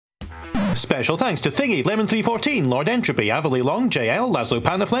Special thanks to Thingy, Lemon314, Lord Entropy, Avali Long, JL, Laszlo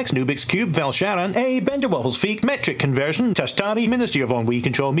Panaflex, Nubix Cube, Valsharan, A, Benderwaffles Feek, Metric Conversion, Tashtari, Ministry of Ennui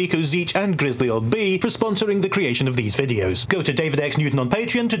Control, Miku Zeech, and Grizzly Old B for sponsoring the creation of these videos. Go to David X Newton on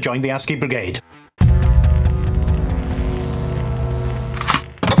Patreon to join the ASCII Brigade.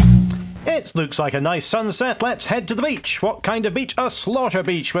 It looks like a nice sunset. Let's head to the beach. What kind of beach? A slaughter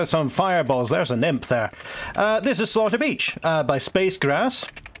beach with some fireballs. There's a nymph there. This is Slaughter Beach by Spacegrass.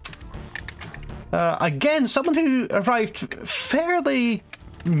 Again, someone who arrived fairly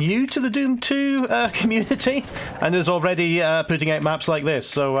new to the Doom 2 community and is already putting out maps like this.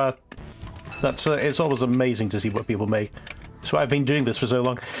 So that's it's always amazing to see what people make. That's why I've been doing this for so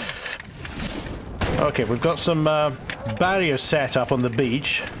long. Okay, we've got some barriers set up on the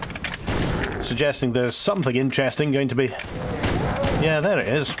beach, suggesting there's something interesting going to be... Yeah, there it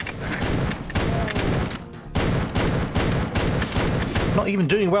is. Not even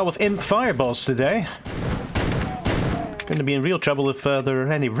doing well with imp fireballs today. Going to be in real trouble if there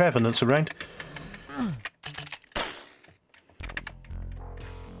are any revenants around.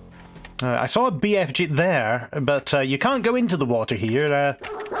 I saw a BFG there, but you can't go into the water here.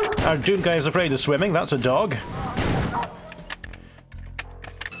 Our Doom guy is afraid of swimming. That's a dog.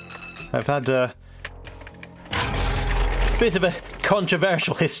 I've had a bit of a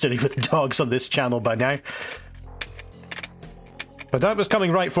controversial history with dogs on this channel by now. But that was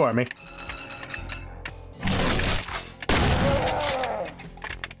coming right for me.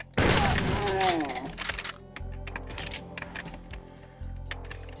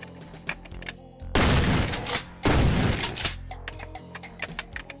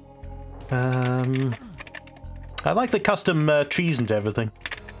 I like the custom trees and everything.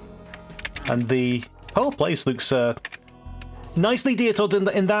 And the whole place looks nicely detailed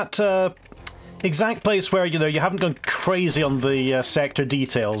in that exact place where, you know, you haven't gone crazy on the sector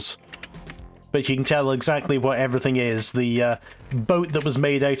details, but you can tell exactly what everything is. The boat that was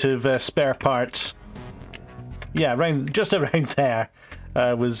made out of spare parts. Yeah, just around there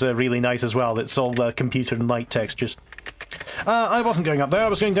was really nice as well. It's all computer and light textures. I wasn't going up there, I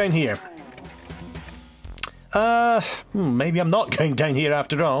was going down here. Maybe I'm not going down here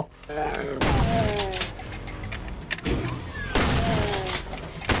after all.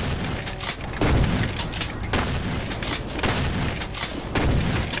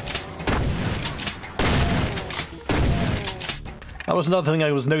 That was another thing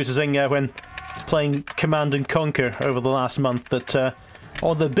I was noticing when playing Command and Conquer over the last month, that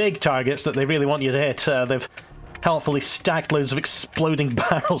all the big targets that they really want you to hit, they've helpfully stacked loads of exploding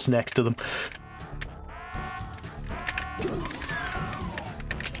barrels next to them.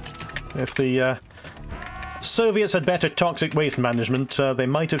 If the Soviets had better toxic waste management, they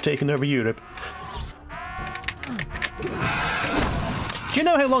might have taken over Europe. Do you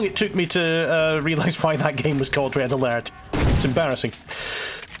know how long it took me to realise why that game was called Red Alert? It's embarrassing.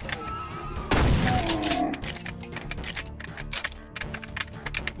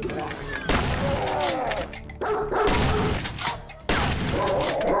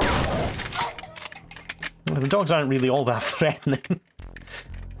 The dogs aren't really all that threatening.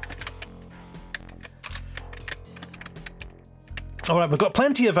 Alright, we've got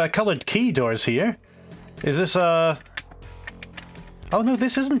plenty of coloured key doors here. Is this a... Oh no,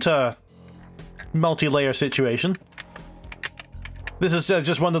 this isn't a multi-layer situation. This is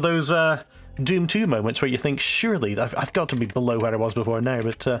just one of those Doom 2 moments where you think, surely I've got to be below where I was before now,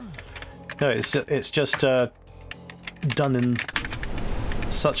 but no, it's just done in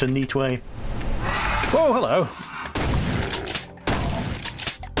such a neat way. Oh, hello!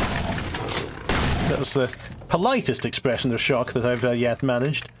 That was the politest expression of shock that I've yet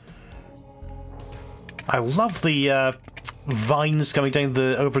managed. I love the vines coming down,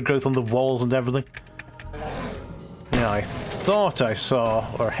 the overgrowth on the walls and everything. Yeah, I thought I saw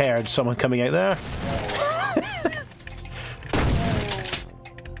or heard someone coming out there.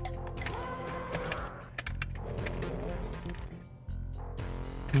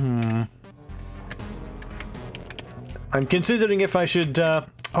 I'm considering if I should... oh,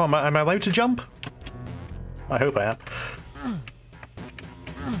 am I allowed to jump? I hope I am.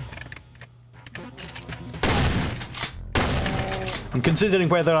 I'm considering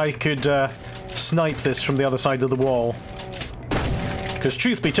whether I could snipe this from the other side of the wall. Because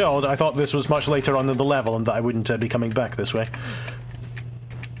truth be told, I thought this was much later on in the level and that I wouldn't be coming back this way.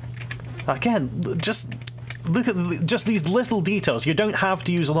 Again, just look at just these little details. You don't have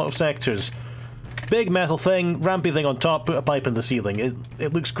to use a lot of sectors. Big metal thing, rampy thing on top, put a pipe in the ceiling.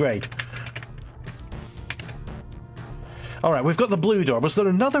 It looks great. Alright, we've got the blue door. Was there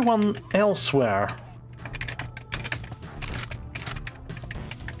another one elsewhere?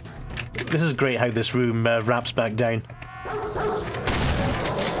 This is great how this room wraps back down.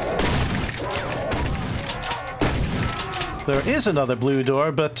 There is another blue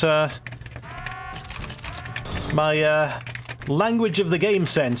door, but my language of the game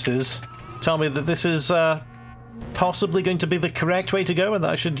senses tell me that this is possibly going to be the correct way to go and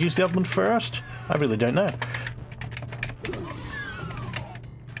that I should use the other one first. I really don't know.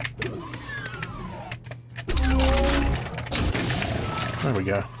 There we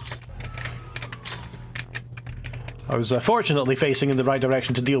go. I was fortunately facing in the right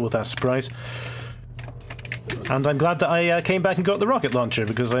direction to deal with that surprise. And I'm glad that I came back and got the rocket launcher,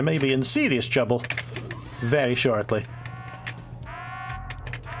 because I may be in serious trouble very shortly.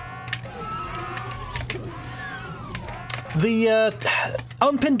 The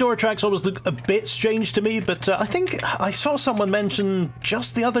unpinned door tracks always look a bit strange to me, but I think I saw someone mention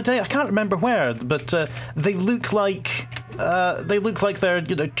just the other day, I can't remember where, but they look like they're,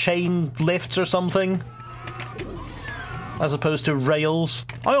 you know, chain lifts or something, as opposed to rails.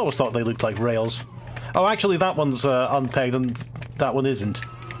 I always thought they looked like rails. Oh, actually, that one's unpegged and that one isn't.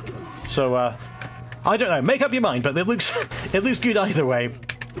 So, I don't know. Make up your mind, but it looks good either way.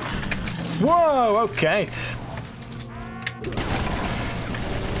 Whoa, okay.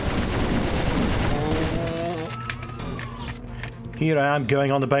 Here I am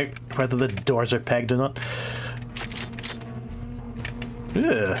going on about whether the doors are pegged or not.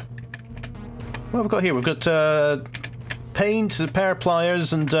 Ugh. What have we got here? We've got paint, a pair of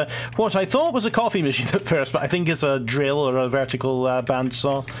pliers, and what I thought was a coffee machine at first, but I think it's a drill or a vertical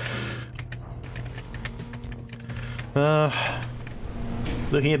bandsaw.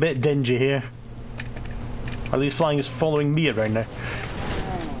 Looking a bit dingy here. Are these flying following me around now?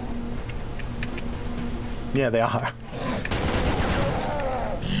 Yeah, they are.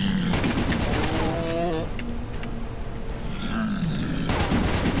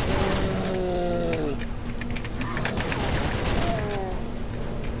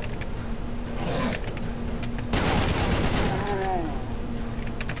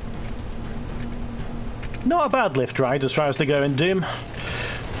 Not a bad lift ride as far as they go in Doom.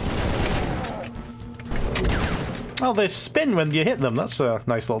 Well, they spin when you hit them. That's a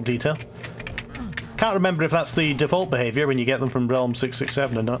nice little detail. Can't remember if that's the default behaviour when you get them from Realm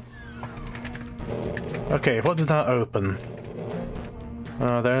 667 or not. Okay, what did that open?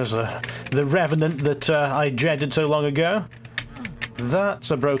 Oh, there's the Revenant that I dreaded so long ago. That's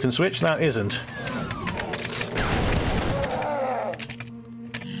a broken switch. That isn't.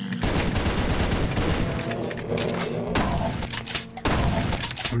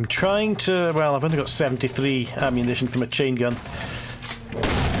 I'm trying to... well, I've only got 73 ammunition from a chain gun.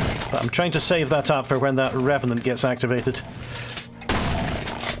 But I'm trying to save that up for when that Revenant gets activated.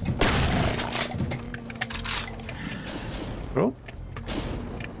 Oh.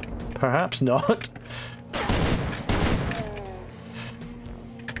 Perhaps not.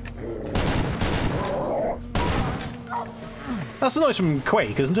 That's the noise from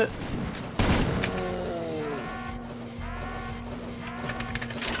Quake, isn't it?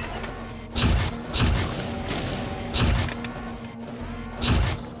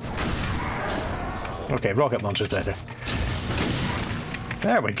 Okay, rocket launcher's better.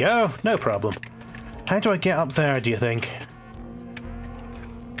 There we go, no problem. How do I get up there, do you think?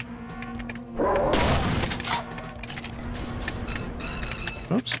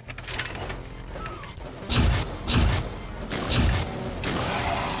 Oops.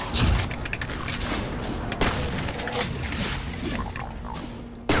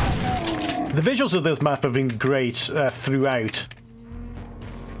 The visuals of this map have been great throughout.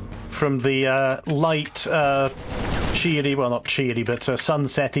 From the light, cheery, well not cheery, but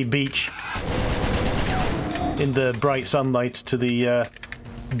sunsetty beach in the bright sunlight to the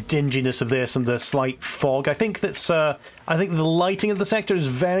dinginess of this and the slight fog. I think that's I think the lighting of the sector is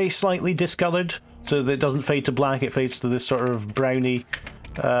very slightly discoloured, so that it doesn't fade to black, it fades to this sort of browny,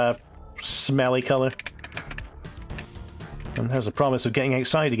 smelly colour. And there's a promise of getting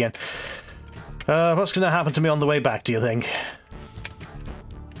outside again. What's going to happen to me on the way back, do you think?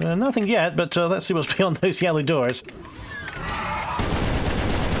 Nothing yet, but let's see what's beyond those yellow doors.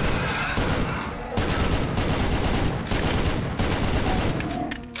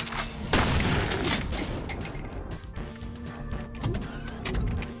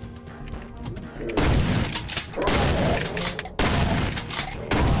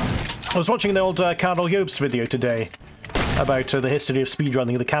 I was watching an old Karl Jobst video today about the history of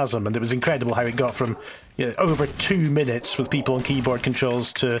speedrunning the Chasm, and it was incredible how it got from over 2 minutes with people on keyboard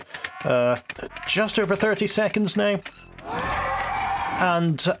controls to just over 30 seconds now.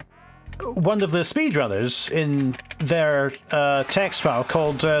 And one of the speedrunners in their text file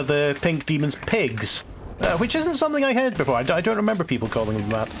called the Pink Demons pigs, which isn't something I heard before. I don't remember people calling them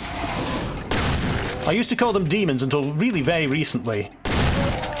that. I used to call them demons until really very recently,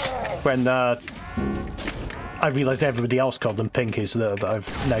 when I realised everybody else called them pinkies, that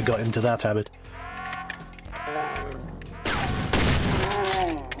I've now got into that habit.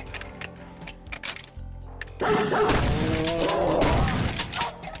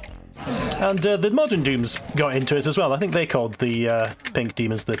 And the modern Dooms got into it as well. I think they called the pink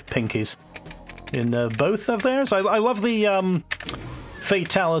demons the pinkies in both of theirs. I love the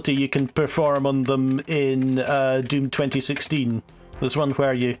fatality you can perform on them in Doom 2016. There's one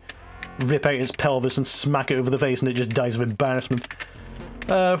where you rip out its pelvis and smack it over the face and it just dies of embarrassment.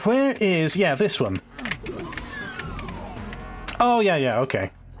 Where is... yeah, this one. Oh, yeah,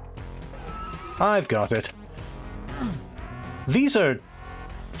 okay. I've got it. These are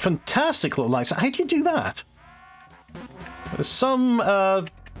fantastic little lights. How do you do that? There's some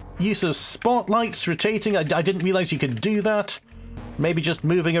use of spotlights rotating. I didn't realise you could do that. Maybe just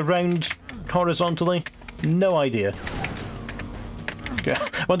moving around horizontally. No idea.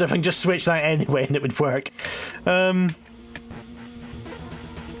 I wonder if I can just switch that anyway and it would work. I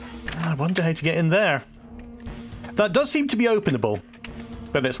wonder how to get in there. That does seem to be openable,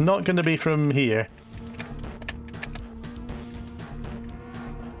 but it's not going to be from here.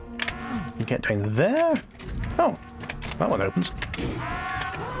 You get down there? Oh, that one opens.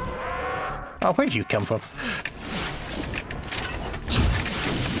 Oh, where'd you come from?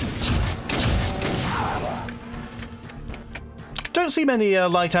 Don't see many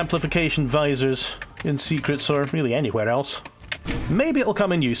light amplification visors in Secrets or really anywhere else. Maybe it'll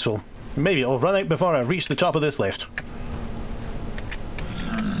come in useful. Maybe it'll run out before I reach the top of this lift.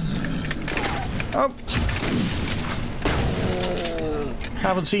 Oh.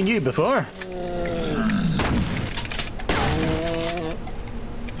 Haven't seen you before.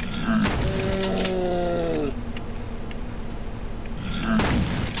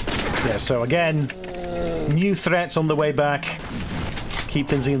 Yeah, so again, new threats on the way back. Keep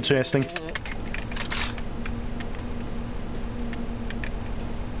things interesting.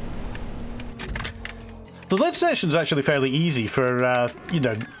 The lift section's actually fairly easy for, you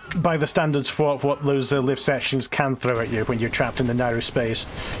know, by the standards for what those lift sections can throw at you when you're trapped in a narrow space.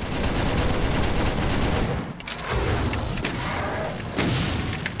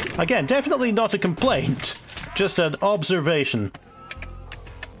 Again, definitely not a complaint, just an observation.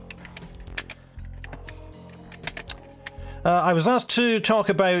 I was asked to talk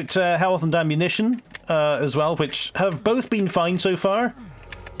about health and ammunition as well, which have both been fine so far.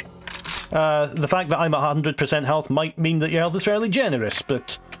 The fact that I'm at 100% health might mean that your health is fairly generous,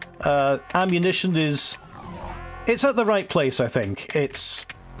 but ammunition is... it's at the right place, I think. It's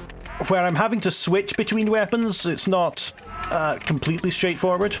where I'm having to switch between weapons. It's not completely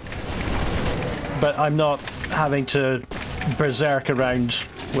straightforward, but I'm not having to berserk around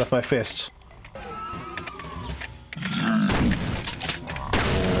with my fists.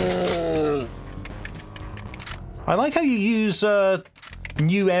 I like how you use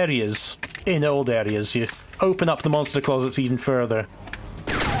new areas in old areas. You open up the monster closets even further.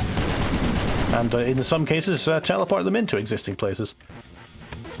 And in some cases, teleport them into existing places.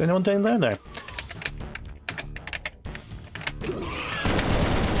 Is anyone down there? There.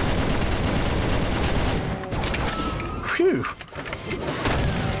 Phew.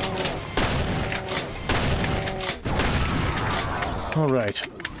 All right.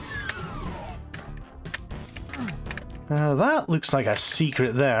 That looks like a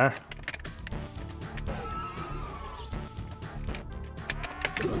secret there.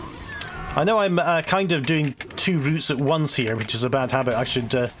 I know I'm kind of doing two routes at once here, which is a bad habit. I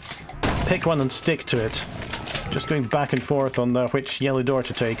should pick one and stick to it. Just going back and forth on which yellow door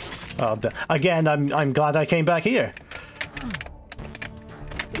to take. Again, I'm glad I came back here.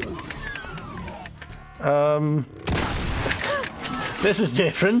 This is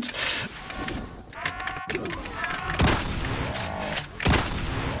different.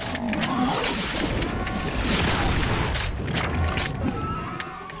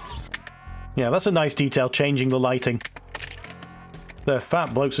 Yeah, that's a nice detail, changing the lighting. The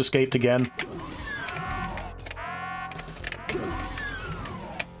fat bloke's escaped again.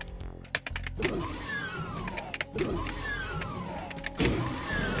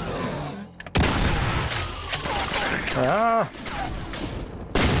 Ah!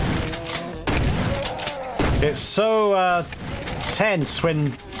 It's so tense when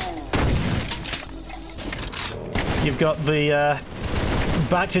you've got the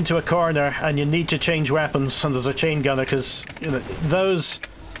backed into a corner and you need to change weapons and there's a chain gunner, because you know, those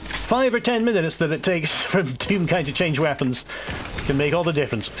 5 or 10 minutes that it takes for Doomkind to change weapons can make all the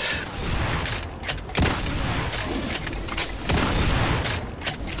difference.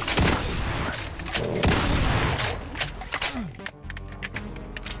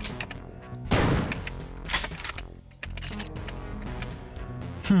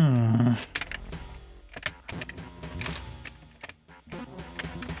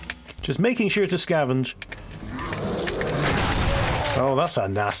 Just making sure to scavenge. Oh, that's a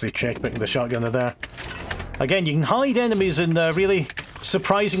nasty trick, picking the shotgun in there. Again, you can hide enemies in really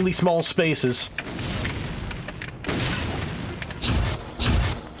surprisingly small spaces.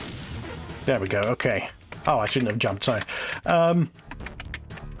 There we go, okay. Oh, I shouldn't have jumped, sorry. Well,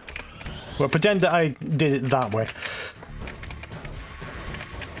 pretend that I did it that way.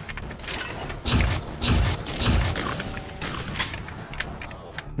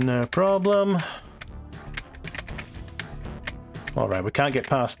 No problem. Alright, we can't get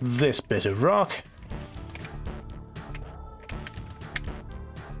past this bit of rock.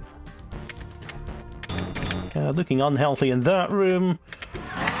 Looking unhealthy in that room.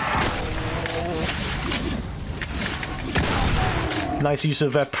 Nice use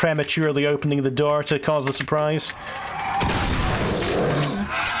of prematurely opening the door to cause a surprise.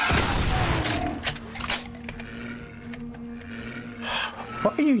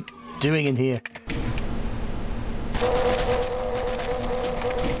 What are you doing in here?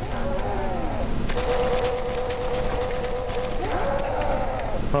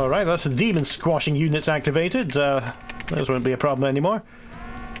 Alright, that's the demon squashing units activated. Those won't be a problem anymore.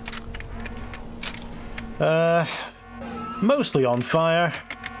 Mostly on fire.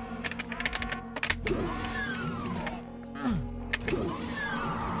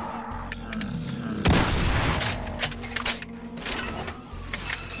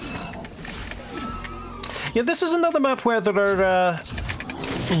 Yeah, this is another map where there are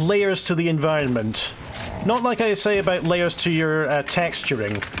layers to the environment. Not like I say about layers to your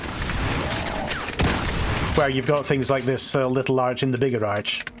texturing, where you've got things like this little arch in the bigger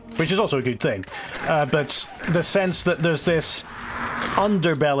arch, which is also a good thing. But the sense that there's this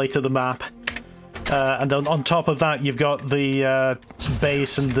underbelly to the map, and on top of that you've got the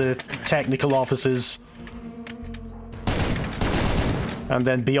base and the technical offices. And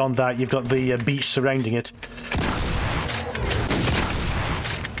then beyond that, you've got the beach surrounding it.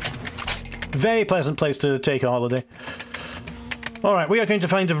 Very pleasant place to take a holiday. Alright, we are going to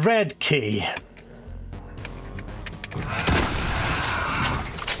find a red key.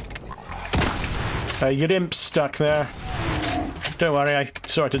 Your imp's stuck there. Don't worry, I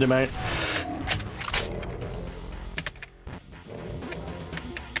sorted him out.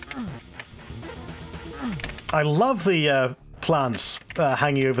 I love the plants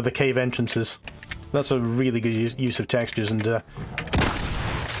hanging over the cave entrances. That's a really good use of textures, and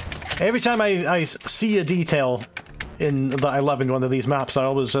every time I see a detail that I love in one of these maps, I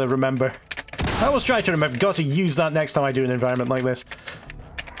always remember. I always try to remember, I've got to use that next time I do an environment like this.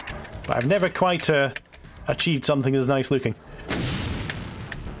 But I've never quite achieved something as nice looking.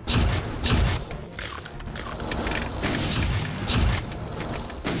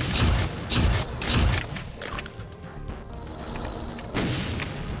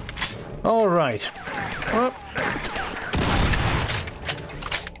 All right. Well.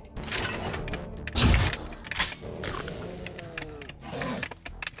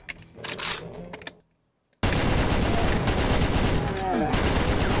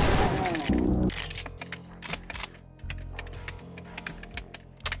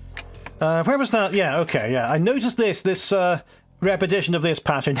 Where was that? Yeah, okay, yeah. I noticed this repetition of this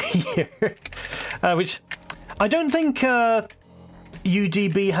pattern here, which I don't think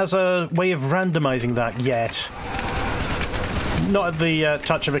UDB has a way of randomizing that yet. Not at the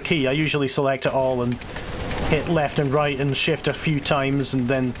touch of a key. I usually select it all and hit left and right and shift a few times and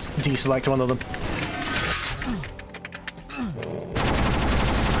then deselect one of them.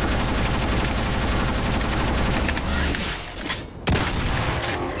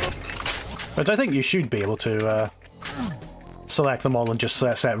 But I think you should be able to select them all and just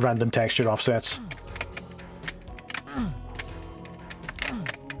set random texture offsets.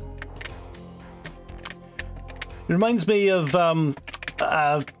 It reminds me of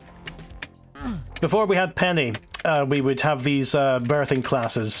before we had Penny, we would have these birthing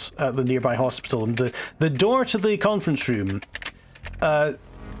classes at the nearby hospital, and the door to the conference room,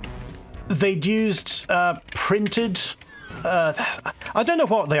 they'd used printed. I don't know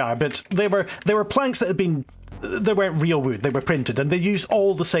what they are, but they were planks that had been. They weren't real wood. They were printed, and they used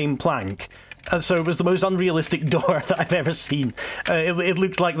all the same plank. So it was the most unrealistic door that I've ever seen. It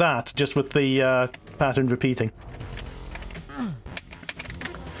looked like that, just with the pattern repeating.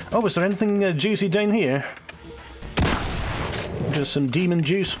 Oh, is there anything juicy down here? Just some demon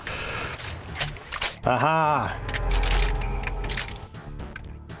juice. Aha!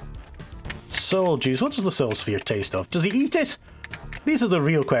 Soul juice. What does the soul sphere taste of? Does he eat it? These are the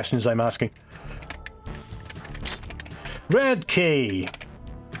real questions I'm asking. Red key.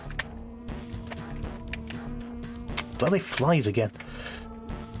 Are they flies again?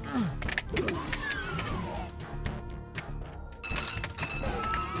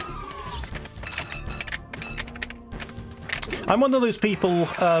 I'm one of those people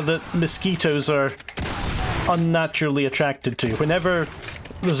that mosquitoes are unnaturally attracted to. Whenever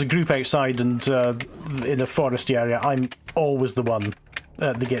there's a group outside and in a foresty area, I'm always the one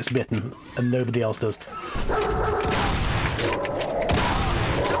that gets bitten, and nobody else does.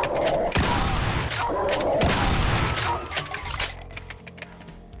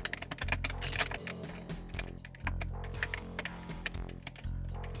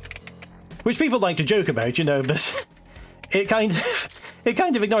 Which people like to joke about, you know, but it kind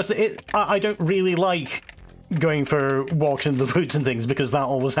of ignores that I don't really like going for walks in the woods and things because that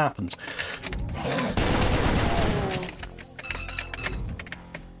always happens.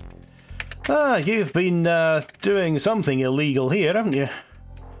 Ah, you've been doing something illegal here, haven't you?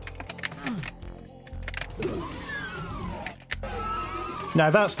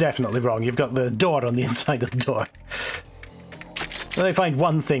 Now that's definitely wrong. You've got the door on the inside of the door. Let me find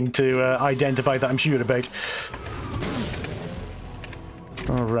one thing to identify that I'm sure about.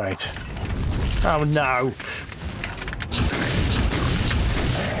 Alright. Oh no!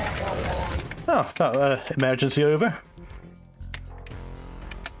 Oh, that emergency over.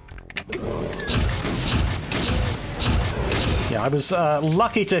 Yeah, I was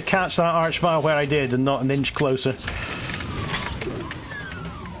lucky to catch that archvile where I did and not an inch closer.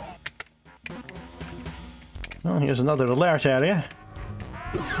 Oh, here's another alert area.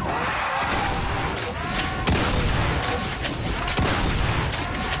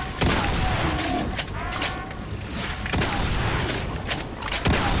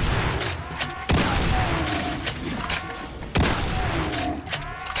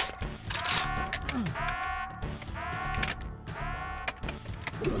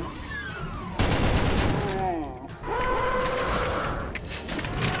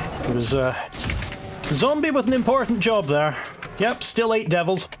 It was a zombie with an important job there. Yep, still 8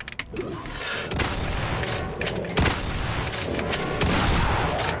 devils.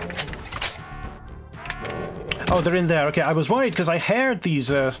 Oh, they're in there. Okay, I was worried because I heard these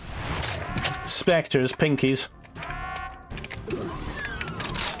spectres, pinkies.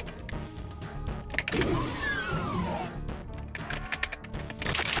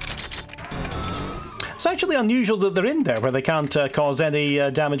 It's actually unusual that they're in there where they can't cause any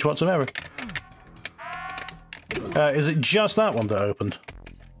damage whatsoever. Is it just that one that opened?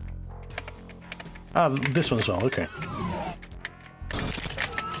 Ah, this one as well, okay.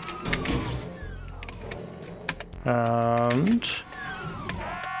 And...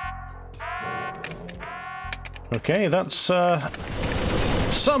 okay, that's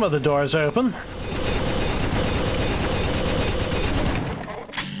some of the doors open.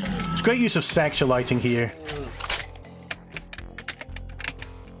 It's great use of sector lighting here.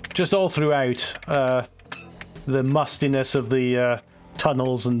 Just all throughout. The mustiness of the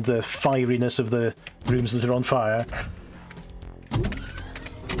tunnels and the fieriness of the rooms that are on fire.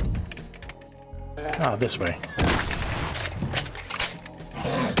 Ah, this way.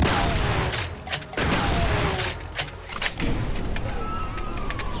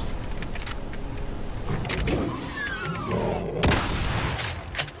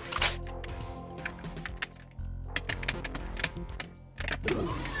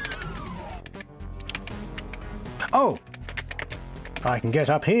 Oh! I can get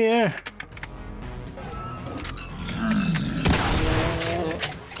up here!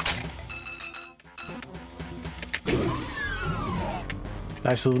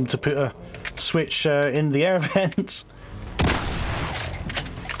 Nice of them to put a switch in the air vents.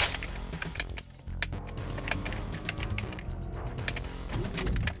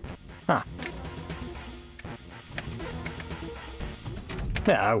 Ah.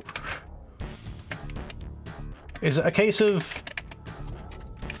 No. Is it a case of...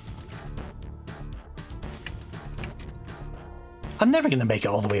 I'm never going to make it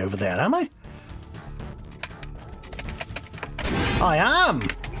all the way over there, am I? I am!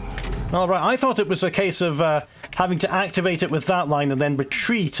 Alright, I thought it was a case of having to activate it with that line and then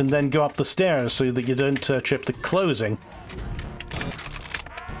retreat and then go up the stairs so that you don't trip the closing.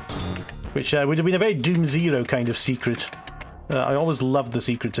 Which would have been a very Doom Zero kind of secret. I always loved the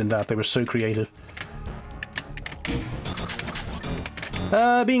secrets in that, they were so creative.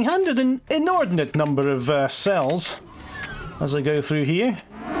 Being handed an inordinate number of cells as I go through here.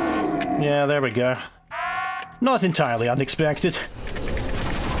 Yeah, there we go. Not entirely unexpected.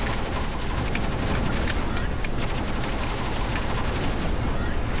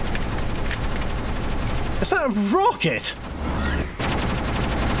 Is that a rocket?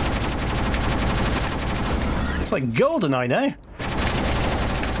 It's like GoldenEye now.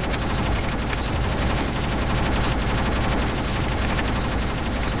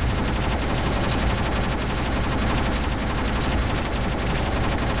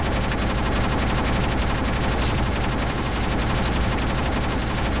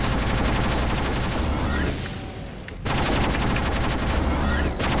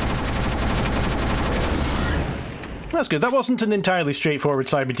 That's good. That wasn't an entirely straightforward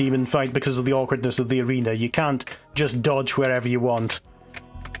Cyber Demon fight because of the awkwardness of the arena. You can't just dodge wherever you want.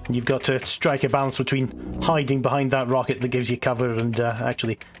 You've got to strike a balance between hiding behind that rocket that gives you cover and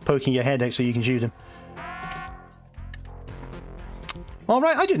actually poking your head out so you can shoot him.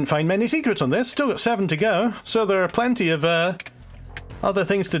 Alright, I didn't find many secrets on this. Still got 7 to go, so there are plenty of other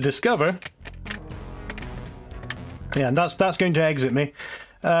things to discover. Yeah, and that's going to exit me.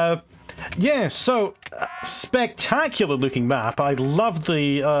 Yeah, so spectacular looking map. I love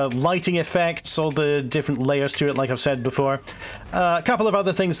the lighting effects, all the different layers to it, like I've said before. A couple of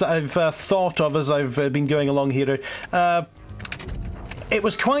other things that I've thought of as I've been going along here. It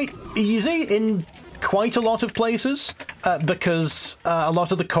was quite easy in quite a lot of places because a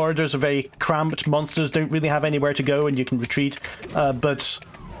lot of the corridors are very cramped. Monsters don't really have anywhere to go and you can retreat. But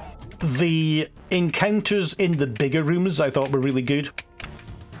the encounters in the bigger rooms I thought were really good.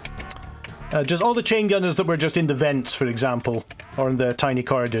 Just all the chain gunners that were just in the vents, for example, or in the tiny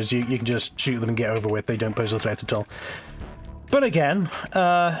corridors, you can just shoot them and get over with. They don't pose a threat at all. But again,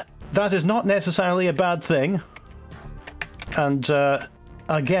 that is not necessarily a bad thing. And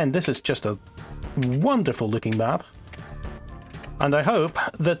again, this is just a wonderful looking map. And I hope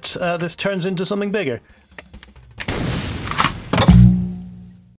that this turns into something bigger.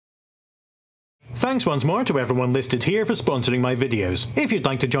 Thanks once more to everyone listed here for sponsoring my videos. If you'd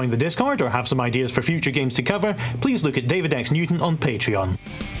like to join the Discord or have some ideas for future games to cover, please look at David X Newton on Patreon.